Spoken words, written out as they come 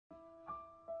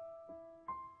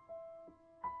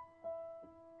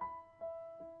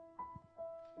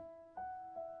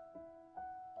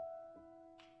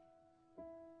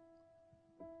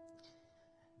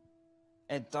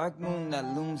A dark moon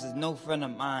that looms is no friend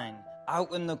of mine.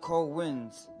 Out in the cold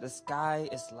winds, the sky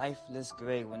is lifeless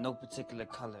gray with no particular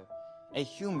color. A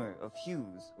humor of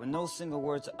hues with no single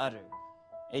word to utter.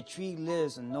 A tree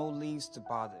lives with no leaves to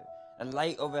bother. The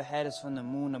light overhead is from the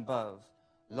moon above,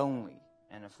 lonely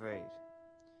and afraid.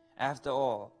 After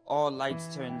all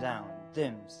lights turn down,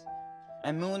 dims.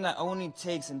 A moon that only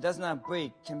takes and does not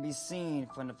break can be seen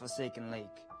from the forsaken lake.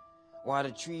 While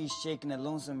the trees shake in the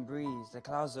lonesome breeze, the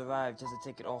clouds arrive just to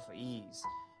take it all for ease.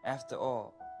 After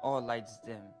all lights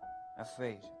dim,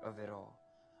 afraid of it all.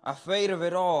 Afraid of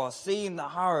it all, seeing the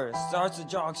horror, starts to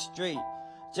jog straight,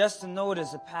 just to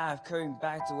notice a path curving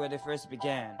back to where they first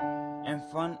began, in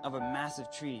front of a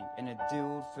massive tree in a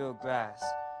dew-filled grass.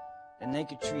 The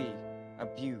naked tree,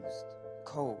 abused,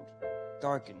 cold,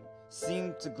 darkened,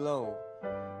 seemed to glow,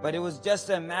 but it was just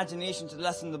the imagination to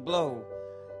lessen the blow.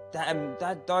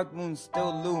 That dark moon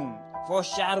still loomed,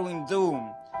 foreshadowing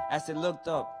doom. As they looked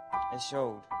up, it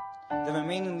showed. The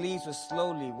remaining leaves were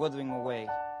slowly withering away.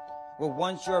 With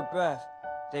one short breath,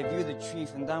 they viewed the tree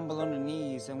from down below their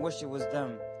knees and wished it was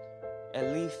them.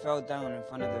 A leaf fell down in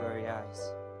front of their very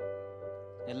eyes.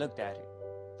 They looked at it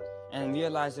and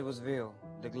realized it was real,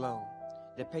 the glow.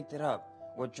 They picked it up.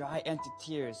 With dry, empty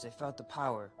tears, they felt the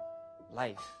power.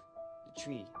 Life, the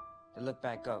tree. They looked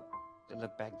back up. They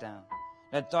looked back down.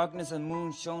 That darkness the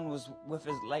moon shone with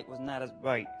its light was not as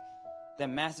bright. That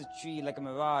massive tree, like a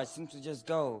mirage, seemed to just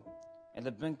go in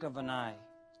the blink of an eye.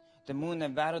 The moon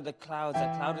that battled the clouds,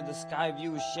 that clouded the sky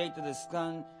view, shaped of the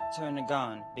sun, turned and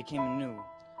gone, became anew.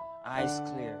 Eyes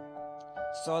clear.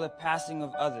 Saw the passing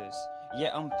of others,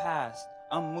 yet unpassed,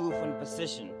 unmoved from the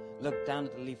position, looked down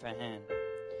at the leaf at hand.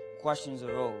 Questions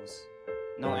arose,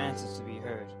 no answers to be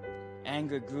heard.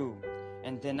 Anger grew,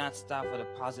 and did not stop for the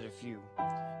positive few.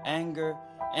 Anger,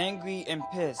 angry and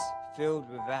pissed, filled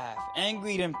with wrath.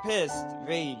 Angry and pissed,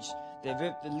 rage. They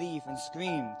ripped the leaf and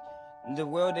screamed. The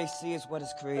world they see is what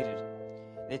is created.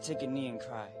 They take a knee and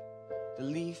cry. The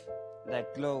leaf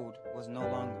that glowed was no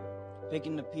longer.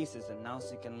 Picking the pieces and now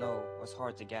sinking low was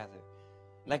hard to gather.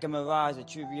 Like a mirage, the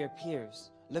tree reappears.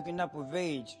 Looking up with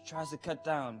rage, tries to cut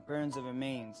down, burns the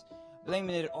remains,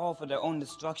 blaming it all for their own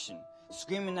destruction.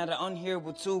 Screaming at an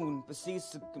unhearable tune, proceeds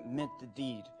to commit the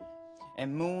deed.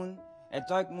 A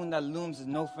dark moon that looms is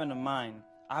no friend of mine.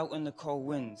 Out in the cold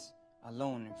winds,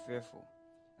 alone and fearful.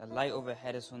 The light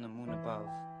overhead is from the moon above.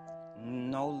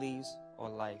 No leaves or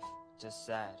life, just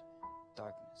sad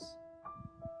darkness.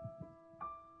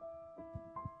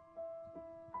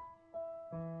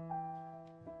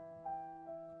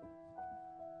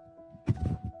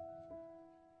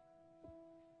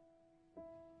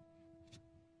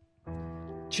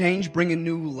 Change, bring a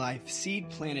new life. Seed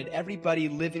planted, everybody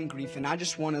live in grief, and I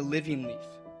just want a living leaf.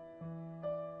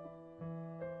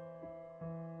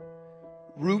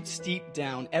 Roots deep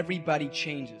down, everybody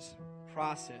changes.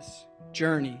 Process,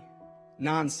 journey,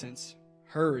 nonsense,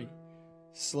 hurry,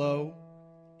 slow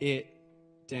it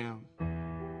down.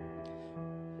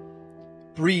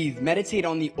 Breathe, meditate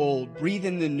on the old, breathe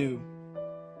in the new.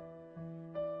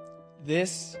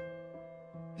 This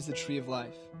is the tree of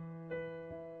life.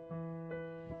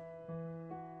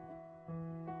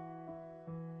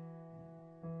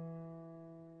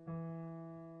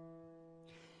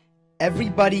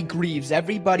 Everybody grieves,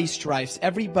 everybody strifes,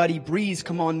 everybody breathes.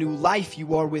 Come on, new life,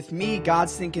 you are with me.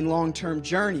 God's thinking long-term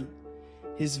journey.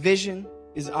 His vision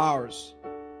is ours,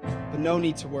 but no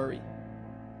need to worry.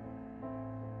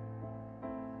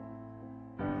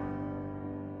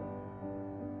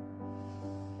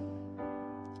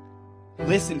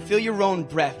 Listen, feel your own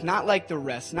breath, not like the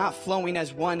rest, not flowing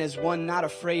as one, not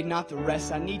afraid, not the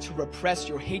rest. I need to repress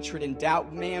your hatred and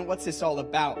doubt. Man, what's this all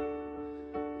about?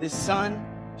 This sun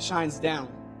shines down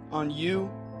on you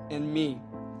and me,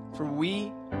 for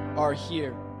we are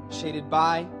here, shaded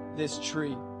by this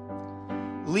tree.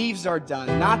 Leaves are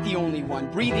done, not the only one.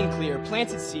 Breathing clear,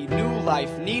 planted seed, new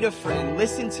life, need a friend.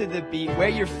 Listen to the beat, where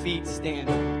your feet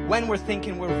stand. When we're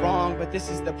thinking we're wrong, but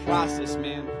this is the process,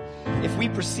 man. If we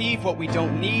perceive what we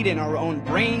don't need in our own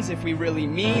brains, if we really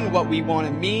mean what we want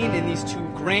to mean in these 2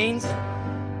 grains,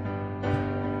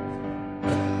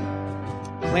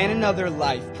 plan another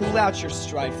life, pull out your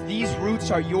strife. These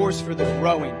roots are yours for the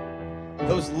growing.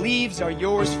 Those leaves are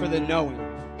yours for the knowing.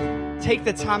 Take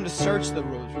the time to search the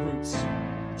roots.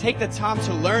 Take the time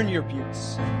to learn your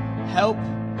buttes. Help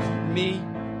me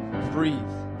breathe.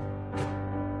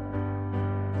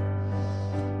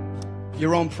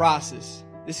 Your own process.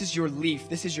 This is your leaf.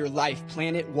 This is your life.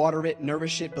 Plant it, water it,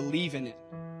 nourish it, believe in it.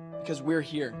 Because we're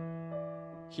here.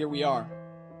 Here we are.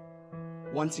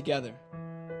 One together.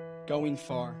 Going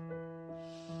far.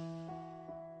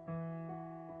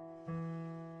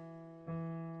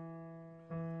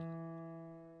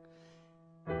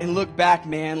 And look back,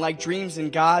 man, like dreams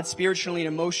and God, spiritually and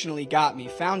emotionally got me.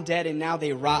 Found dead and now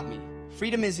they rot me.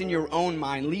 Freedom is in your own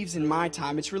mind, leaves in my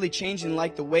time. It's really changing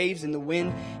like the waves and the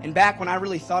wind. And back when I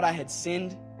really thought I had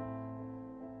sinned,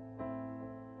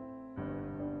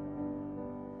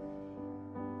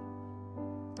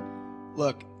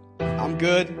 look, I'm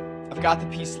good. I've got the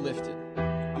peace lifted.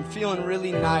 I'm feeling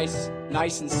really nice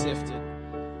and sifted.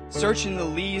 Searching the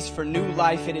leaves for new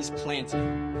life it is planted.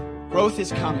 Growth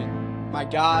is coming. My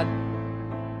God,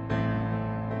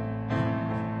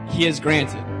 He is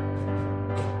granted.